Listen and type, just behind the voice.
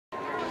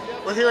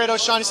We're here at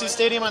O'Shaughnessy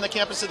Stadium on the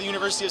campus of the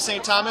University of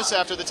St. Thomas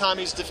after the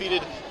Tommies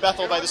defeated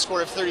Bethel by the score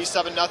of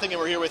 37-0, and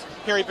we're here with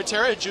Harry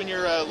Pitera, a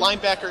junior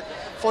linebacker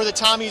for the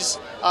Tommies.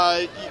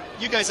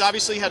 You guys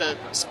obviously had a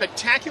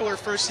spectacular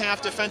first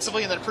half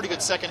defensively and then a pretty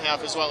good second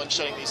half as well in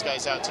shutting these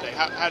guys out today.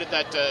 How did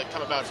that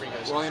come about for you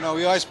guys? Well,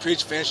 we always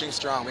preach finishing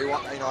strong. We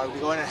want, we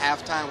go in at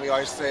halftime, we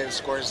always say the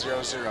score is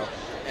 0-0.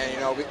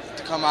 And,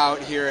 to come out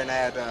here and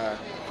add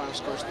final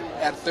scores,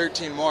 add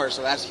 13 more,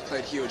 so that's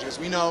played huge. Because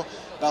we know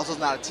Bethel's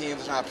not a team,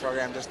 it's not a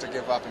program just to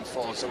give up and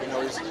fold. So we know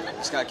we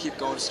just got to keep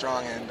going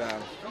strong. And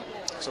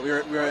so we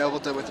were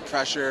able to, with the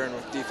pressure and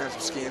with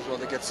defensive schemes, able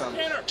to get some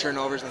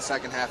turnovers in the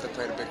second half that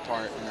played a big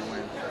part in their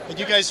win. But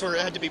you guys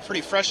had to be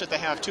pretty fresh at the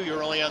half, too. You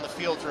were only on the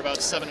field for about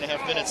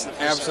 7.5 minutes.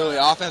 Absolutely.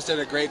 Offense did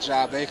a great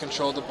job. They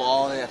controlled the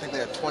ball. I think they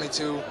had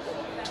 22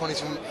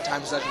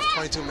 time possessions,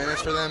 22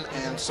 minutes for them,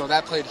 and so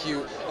that played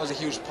huge. That was a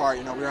huge part.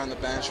 We were on the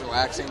bench,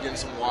 relaxing, getting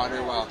some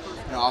water while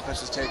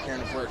offense was taking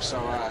care of work. So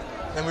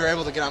then we were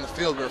able to get on the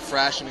field. We were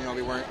fresh, and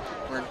we weren't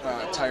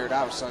tired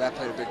out. So that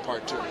played a big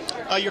part too.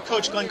 Your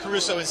coach Glenn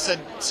Caruso has said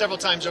several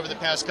times over the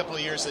past couple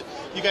of years that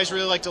you guys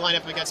really like to line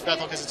up against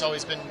Bethel because it's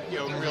always been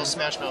real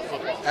smash mouth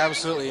football.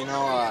 Absolutely.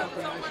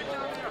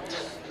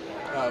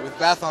 With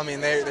Bethel,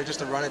 they're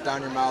just a run it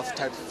down your mouth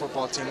type of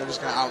football team. They're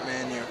just going to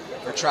outman you,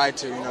 or try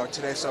to,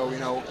 today. So,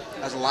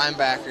 as a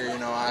linebacker,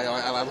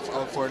 I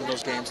look forward to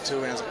those games too.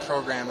 And as a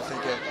program, I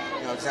think it,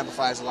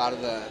 exemplifies a lot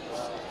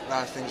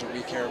of things that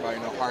we care about.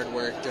 Hard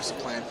work,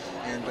 discipline,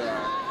 and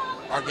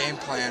our game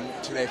plan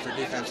today for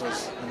defense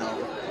was,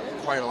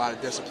 quite a lot of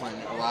discipline,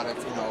 a lot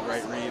of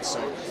right reads. So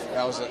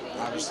that was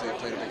obviously it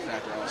played a big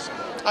factor also.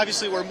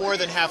 Obviously, we're more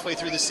than halfway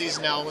through the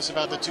season now, almost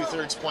about the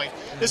 2/3 point.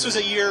 This was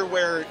a year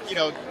where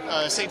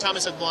St.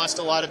 Thomas had lost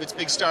a lot of its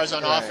big stars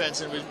on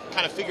offense, and we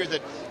kind of figured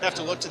that we'd have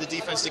to look to the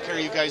defense to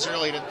carry you guys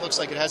early, and it looks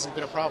like it hasn't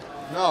been a problem.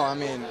 No,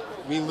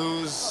 we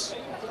lose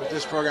with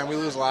this program. We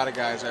lose a lot of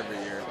guys every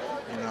year,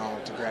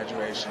 to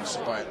graduations,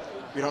 but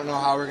we don't know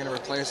how we're going to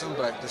replace them,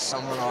 but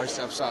someone always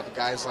steps up.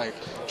 Guys like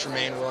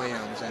Tremaine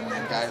Williams and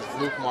guys,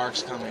 Luke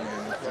Marks coming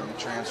in from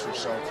transfer.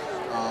 So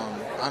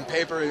on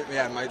paper, we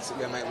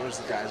might lose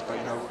the guys, but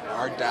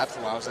our depth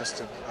allows us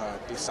to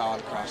be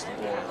solid across the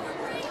board.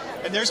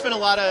 And there was a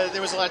lot of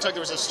talk.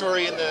 There was a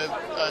story in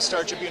the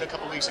Star Tribune a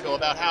couple weeks ago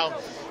about how,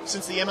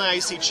 since the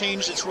MIAC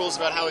changed its rules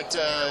about how it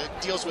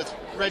deals with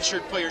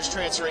redshirt players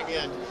transferring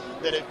in,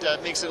 that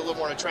it makes it a little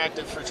more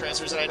attractive for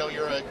transfers. And I know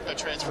you're a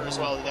transfer as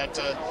well.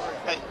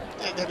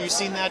 Have you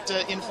seen that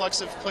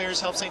influx of players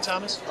help St.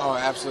 Thomas? Oh,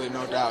 absolutely,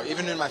 no doubt.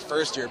 Even in my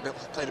first year, it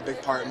played a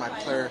big part in my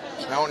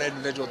own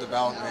individual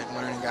development,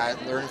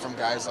 learning from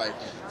guys like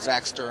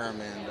Zach Sturm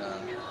and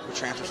who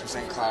transfers from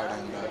St. Cloud,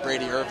 and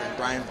Brady Irvin,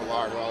 Brian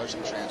Villar, who are all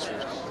some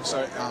transfers.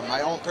 So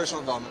my own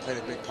personal development played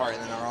a big part,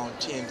 and then our own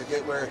team, to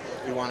get where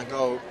we want to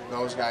go,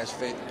 those guys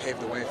paved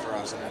the way for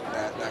us, and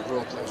that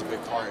rule plays a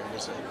big part in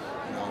just the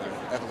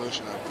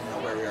evolution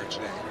of where we are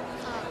today.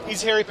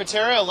 He's Harry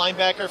Pitera, a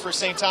linebacker for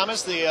St.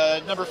 Thomas.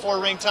 The number 4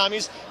 ranked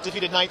Tommies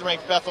defeated 9th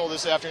ranked Bethel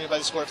this afternoon by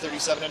the score of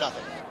 37-0.